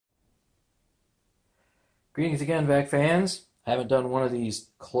Greetings again, VAC fans. I haven't done one of these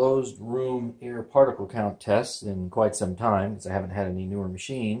closed room air particle count tests in quite some time because I haven't had any newer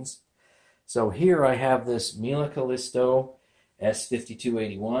machines. So here I have this Miele Callisto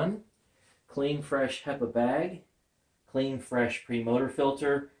S5281, clean fresh HEPA bag, clean fresh pre-motor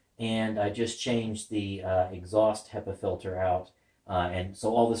filter, and I just changed the exhaust HEPA filter out, and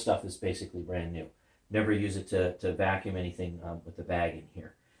so all this stuff is basically brand new. Never use it to vacuum anything with the bag in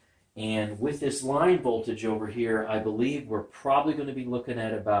here. And with this line voltage over here, I believe we're probably going to be looking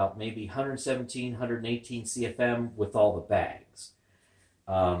at about maybe 117, 118 CFM with all the bags.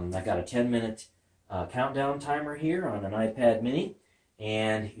 I got a 10-minute countdown timer here on an iPad mini,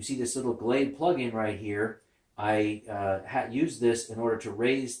 and you see this little Glade plug-in right here. I use this in order to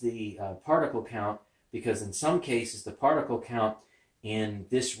raise the particle count, because in some cases the particle count in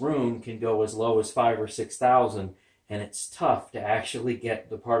this room can go as low as 5,000 or 6,000, and it's tough to actually get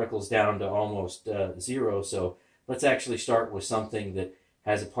the particles down to almost zero. So let's actually start with something that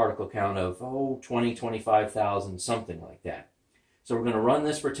has a particle count of 20, 25,000, something like that. So we're going to run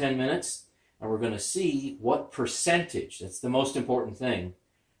this for 10 minutes, and we're going to see what percentage, that's the most important thing,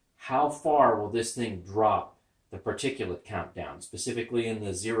 how far will this thing drop the particulate count down, specifically in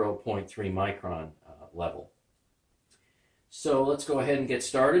the 0.3 micron level. So let's go ahead and get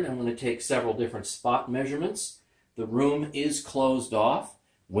started. I'm going to take several different spot measurements. The room is closed off,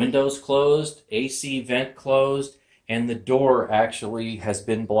 windows closed, AC vent closed, and the door actually has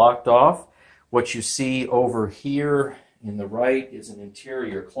been blocked off. What you see over here in the right is an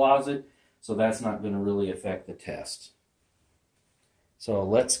interior closet, so that's not going to really affect the test. So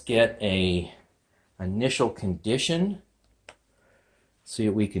let's get an initial condition, see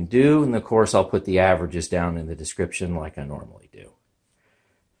what we can do, and of course I'll put the averages down in the description like I normally do.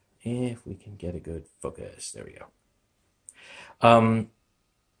 If we can get a good focus, there we go.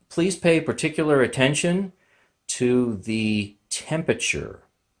 Please pay particular attention to the temperature,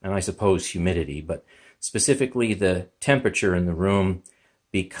 and I suppose humidity, but specifically the temperature in the room,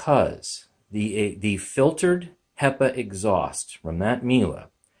 because the filtered HEPA exhaust from that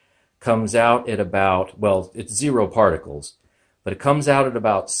Miele comes out at about, well, it's zero particles, but it comes out at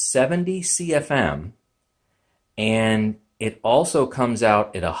about 70 CFM, and it also comes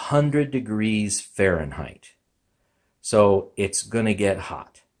out at 100 degrees Fahrenheit. So it's going to get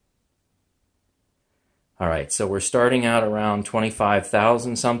hot. All right, so we're starting out around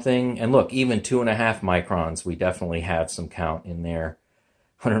 25,000 something. And look, even 2.5 microns, we definitely have some count in there.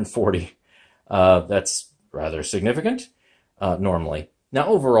 140. That's rather significant normally. Now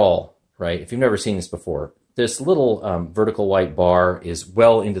overall, right, if you've never seen this before, this little vertical white bar is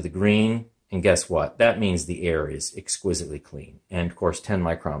well into the green. And guess what? That means the air is exquisitely clean. And of course, 10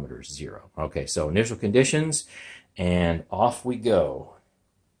 micrometers, 0. Okay, so initial conditions, and off we go.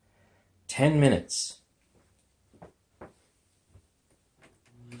 10 minutes.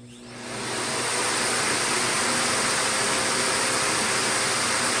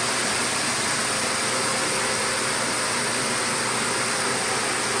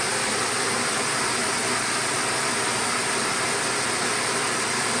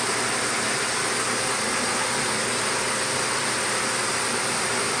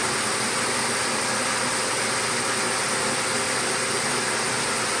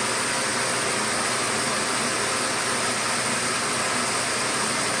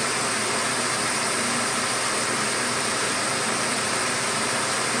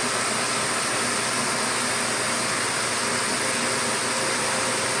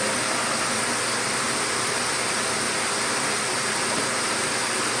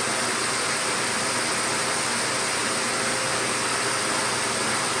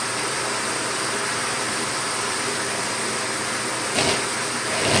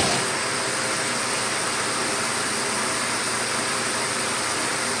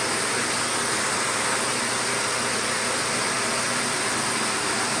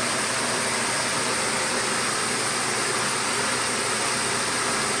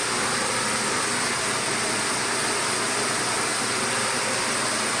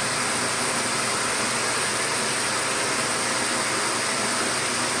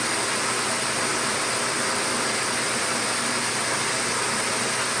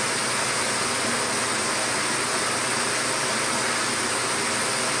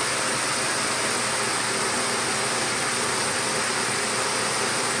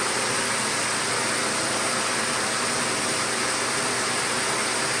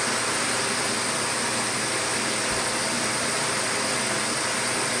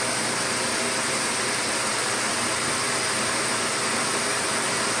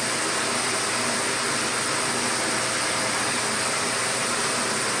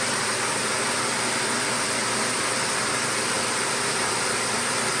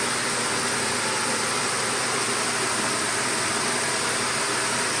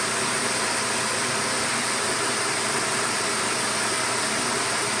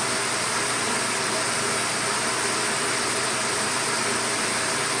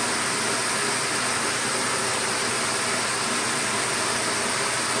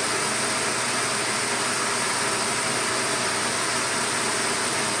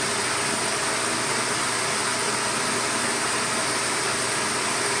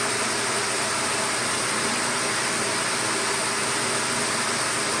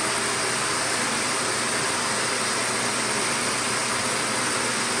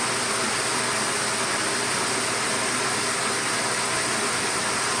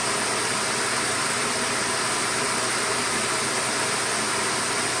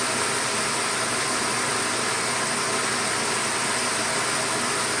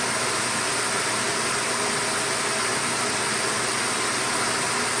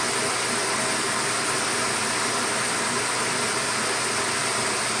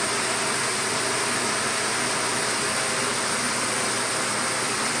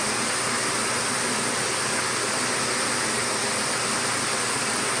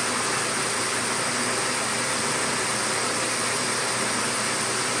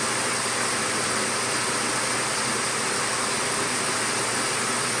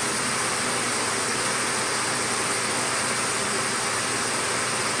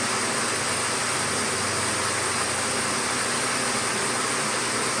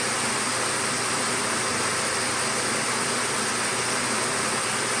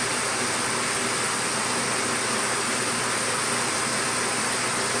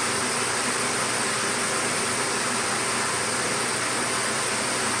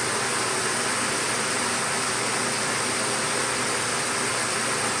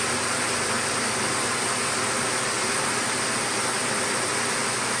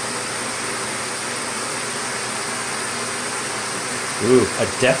 Ooh, a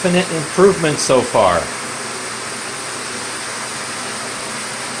definite improvement so far.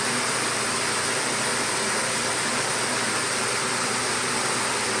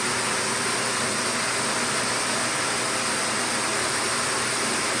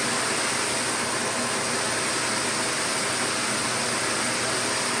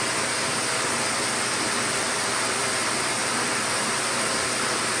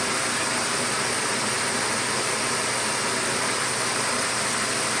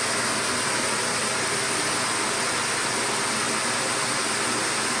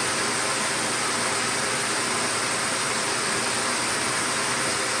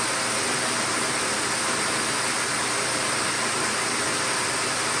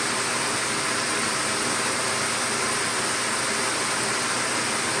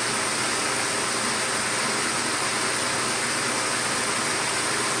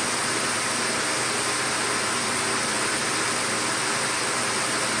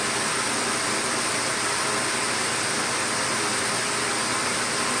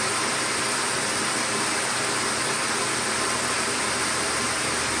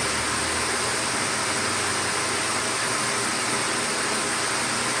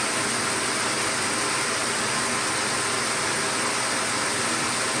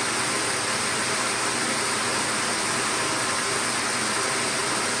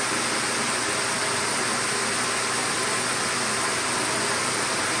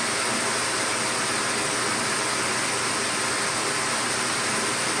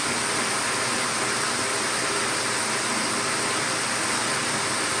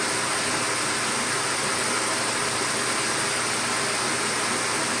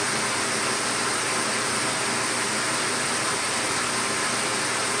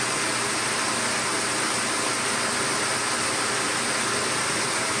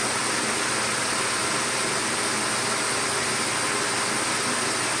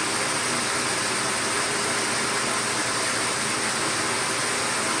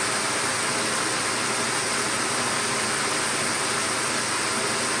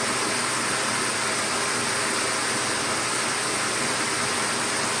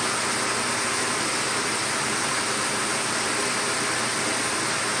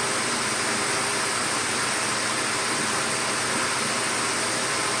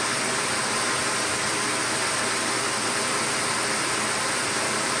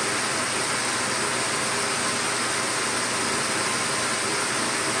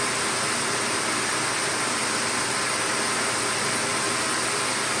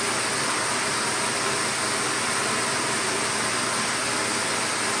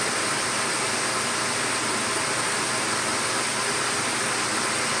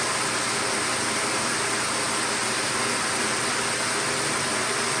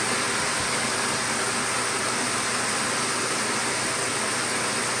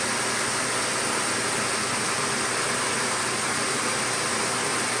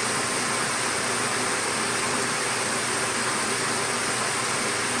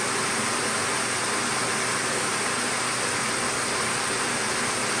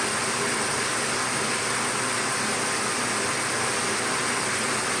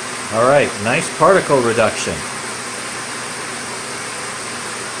 All right, nice particle reduction.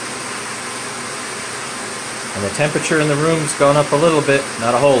 And the temperature in the room's gone up a little bit,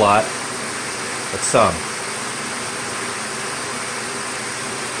 not a whole lot, but some.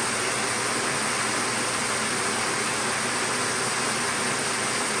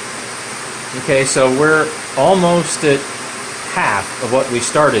 Okay, so we're almost at half of what we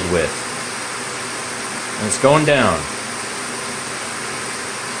started with. And it's going down.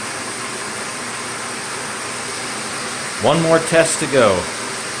 One more test to go.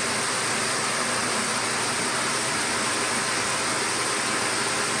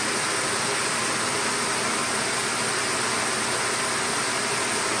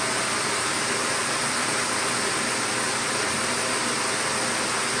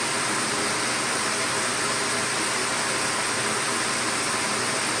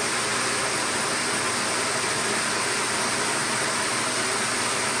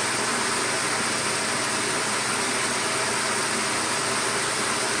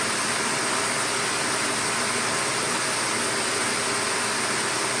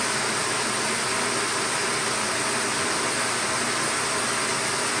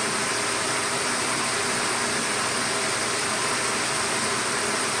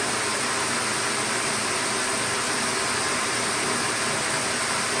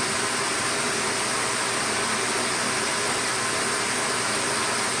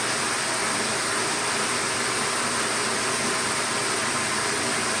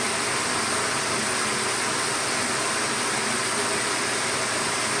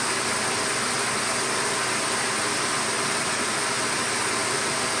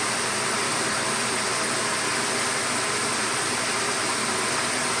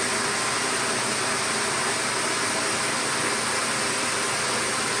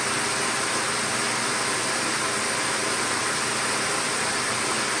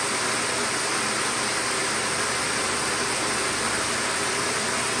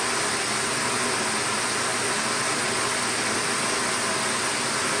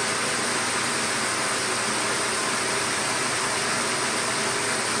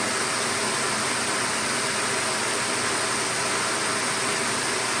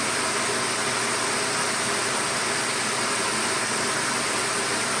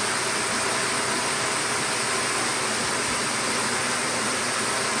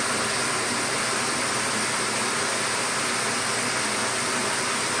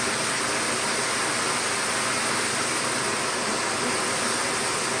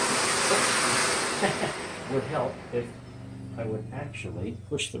 if I would actually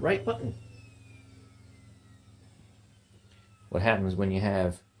push the right button. What happens when you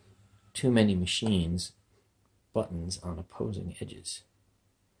have too many buttons on opposing edges?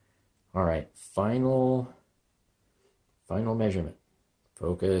 All right, final measurement.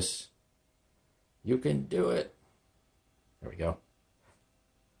 Focus. You can do it. There we go.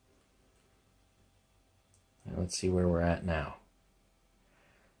 Now let's see where we're at now.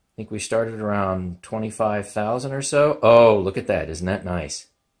 I think we started around 25,000 or so. Oh, look at that. Isn't that nice?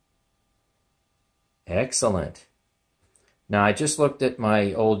 Excellent. Now, I just looked at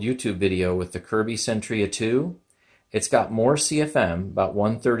my old YouTube video with the Kirby Sentria II. It's got more CFM, about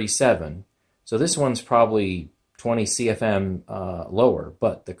 137. So this one's probably 20 CFM lower,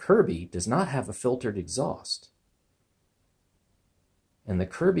 but the Kirby does not have a filtered exhaust. And the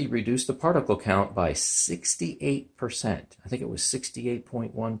Kirby reduced the particle count by 68%. I think it was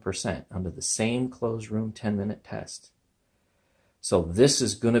 68.1% under the same closed room 10-minute test. So this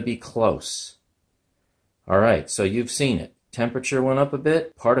is going to be close. All right, so you've seen it. Temperature went up a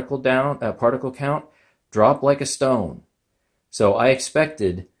bit, particle count dropped like a stone. So I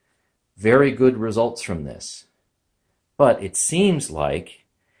expected very good results from this. But it seems like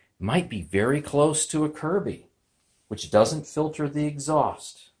it might be very close to a Kirby, which doesn't filter the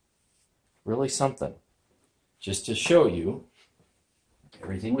exhaust. Really something. Just to show you,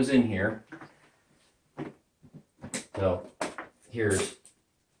 everything was in here. So here's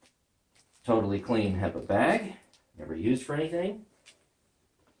totally clean HEPA bag, never used for anything.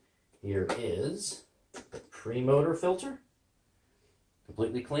 Here is the pre-motor filter,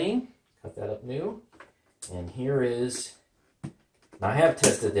 completely clean, cut that up new. And here is, now I have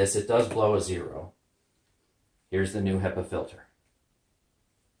tested this, it does blow a 0. Here's the new HEPA filter.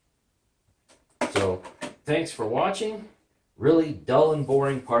 So thanks for watching. Really dull and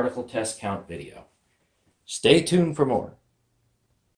boring particle test count video. Stay tuned for more.